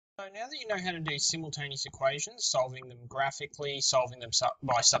So now that you know how to do simultaneous equations, solving them graphically, solving them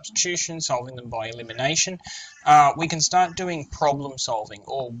by substitution, solving them by elimination, we can start doing problem solving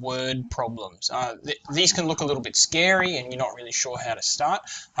or word problems. These can look a little bit scary and you're not really sure how to start,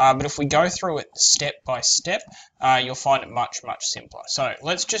 but if we go through it step by step, you'll find it much, much simpler. So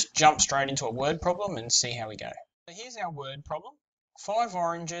let's just jump straight into a word problem and see how we go. So here's our word problem. 5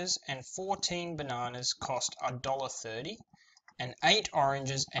 oranges and 14 bananas cost $1.30. And 8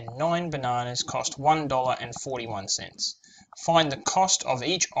 oranges and 9 bananas cost $1.41. Find the cost of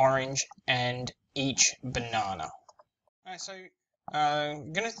each orange and each banana. Alright, so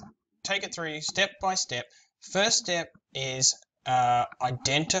I'm going to take it through step by step. First step is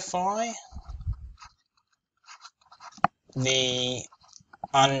identify the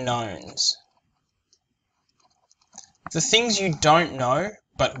unknowns. The things you don't know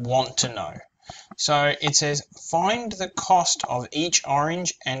but want to know. So it says find the cost of each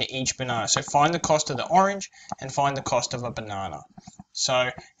orange and each banana. So find the cost of the orange and find the cost of a banana.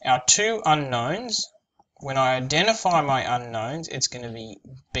 So our two unknowns, when I identify my unknowns, it's going to be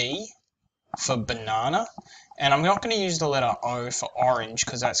B for banana. And I'm not going to use the letter O for orange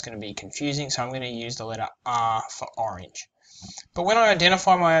because that's going to be confusing. So I'm going to use the letter R for orange. But when I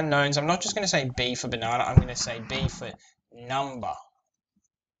identify my unknowns, I'm not just going to say B for banana. I'm going to say B for number,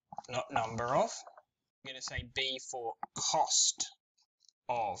 not number of. I'm going to say B for cost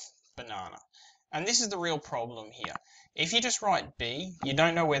of banana. And this is the real problem here. If you just write B, you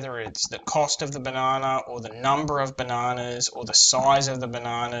don't know whether it's the cost of the banana or the number of bananas or the size of the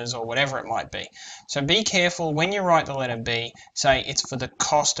bananas or whatever it might be. So be careful when you write the letter B, say it's for the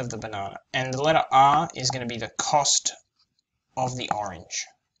cost of the banana. And the letter R is going to be the cost of the orange.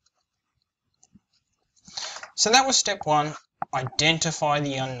 So that was step 1, identify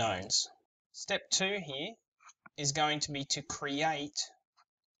the unknowns. Step 2 here is going to be to create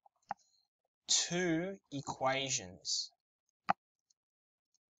two equations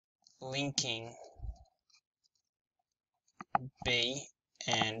linking B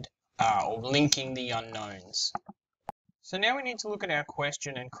and R, or linking the unknowns. So now we need to look at our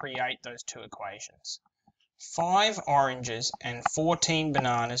question and create those two equations. 5 oranges and 14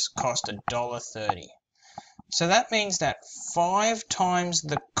 bananas cost $1.30. So that means that 5 times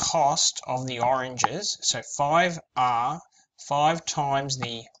the cost of the oranges, so 5R, 5 times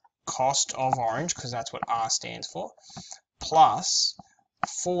the cost of orange, because that's what R stands for, plus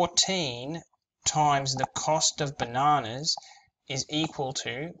 14 times the cost of bananas is equal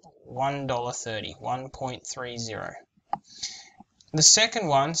to $1.30, 1.30. The second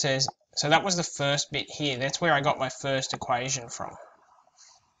one says, so that was the first bit here, that's where I got my first equation from.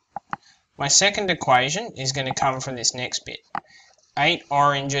 My second equation is going to come from this next bit. 8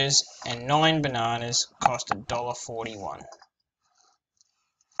 oranges and 9 bananas cost $1.41.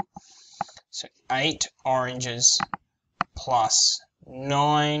 So 8 oranges plus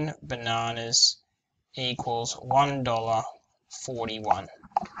 9 bananas equals $1.41.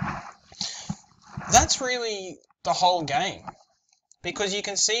 That's really the whole game. Because you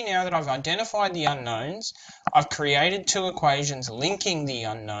can see now that I've identified the unknowns, I've created two equations linking the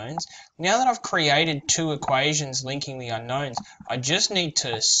unknowns. Now that I've created two equations linking the unknowns, I just need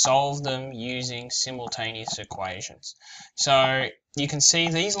to solve them using simultaneous equations. So you can see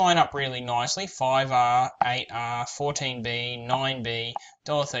these line up really nicely, 5R, 8R, 14B, 9B,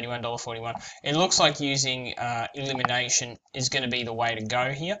 $1.31, $1.41. It looks like using elimination is going to be the way to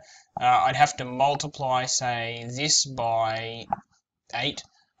go here. I'd have to multiply, say, this by 8,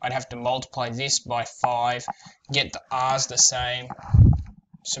 I'd have to multiply this by 5, get the R's the same,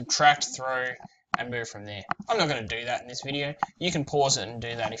 subtract through, and move from there. I'm not going to do that in this video. You can pause it and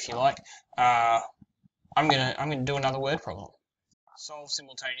do that if you like. I'm gonna do another word problem. Solve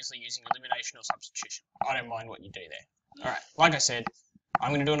simultaneously using elimination or substitution. I don't mind what you do there. Alright, like I said, I'm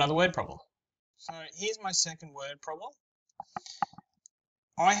going to do another word problem. So here's my second word problem.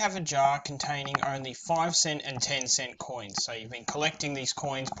 I have a jar containing only 5-cent and 10-cent coins. So you've been collecting these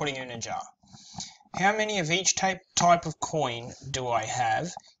coins, putting them in a jar. How many of each type of coin do I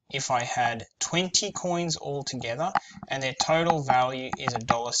have if I had 20 coins altogether and their total value is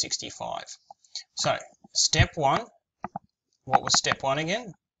 $1.65? So step 1, what was step 1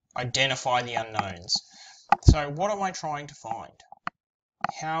 again? Identify the unknowns. So what am I trying to find?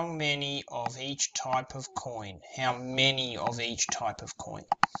 How many of each type of coin? How many of each type of coin?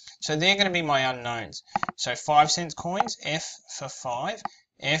 So they're going to be my unknowns. So 5-cent coins, F for 5.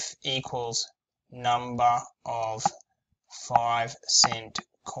 F equals number of 5-cent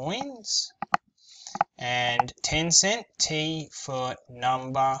coins. And 10-cent, T for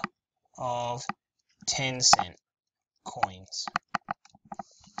number of 10-cent coins.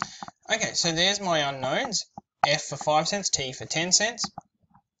 Okay, so there's my unknowns. F for 5 cents, T for 10 cents.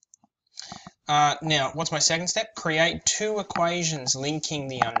 Now, what's my second step? Create two equations linking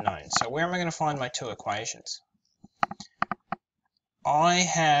the unknowns. So where am I going to find my two equations? I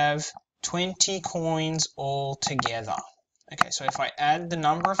have 20 coins all together. Okay, so if I add the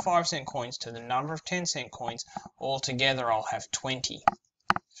number of 5-cent coins to the number of 10-cent coins, all together I'll have 20.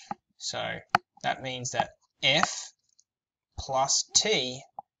 So that means that F plus T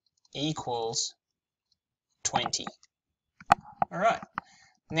equals 20. All right.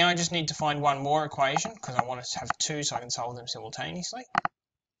 Now I just need to find one more equation because I want to have two so I can solve them simultaneously.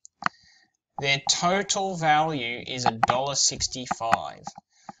 Their total value is $1.65.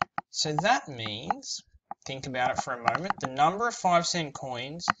 So that means, think about it for a moment, the number of 5-cent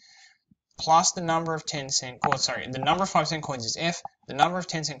coins plus the number of 10-cent coins, the number of 5-cent coins is F, the number of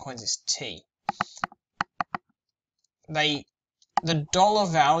 10-cent coins is T. The dollar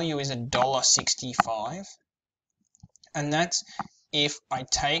value is $1.65, and that's if I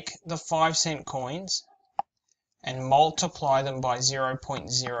take the 5-cent coins and multiply them by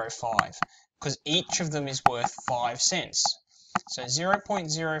 0.05, because each of them is worth 5 cents. So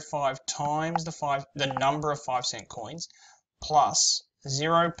 0.05 times the number of 5-cent coins plus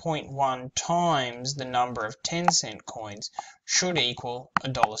 0.1 times the number of 10-cent coins should equal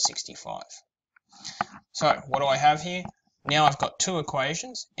 $1.65. So what do I have here? Now I've got two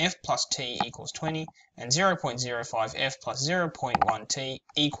equations, F plus T equals 20, and 0.05 F plus 0.1 T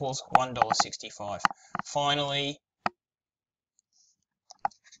equals $1.65. Finally,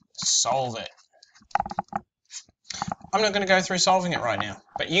 solve it. I'm not going to go through solving it right now,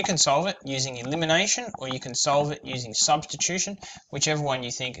 but you can solve it using elimination or you can solve it using substitution, whichever one you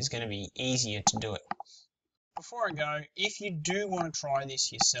think is going to be easier to do it. Before I go, if you do want to try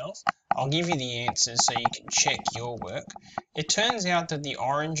this yourself, I'll give you the answers so you can check your work. It turns out that the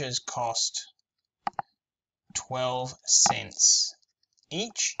oranges cost 12 cents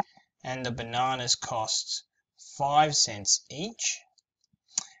each and the bananas cost 5 cents each.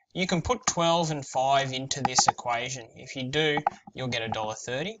 You can put 12 and 5 into this equation. If you do, you'll get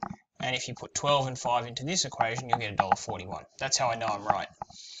 $1.30. And if you put 12 and 5 into this equation, you'll get $1.41. That's how I know I'm right.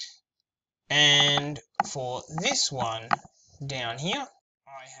 And for this one down here,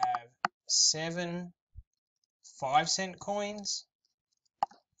 I have 7 5-cent coins,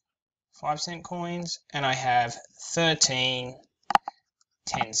 and I have 13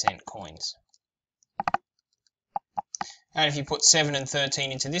 10-cent coins. And if you put 7 and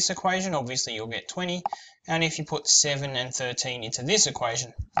 13 into this equation, obviously you'll get 20. And if you put 7 and 13 into this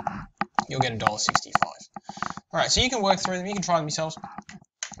equation, you'll get $1.65. All right, so you can work through them, you can try them yourselves.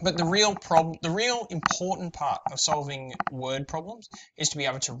 But the real important part of solving word problems is to be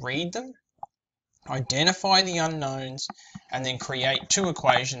able to read them, identify the unknowns, and then create two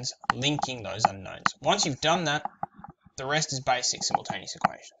equations linking those unknowns. Once you've done that, the rest is basic simultaneous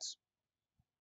equations.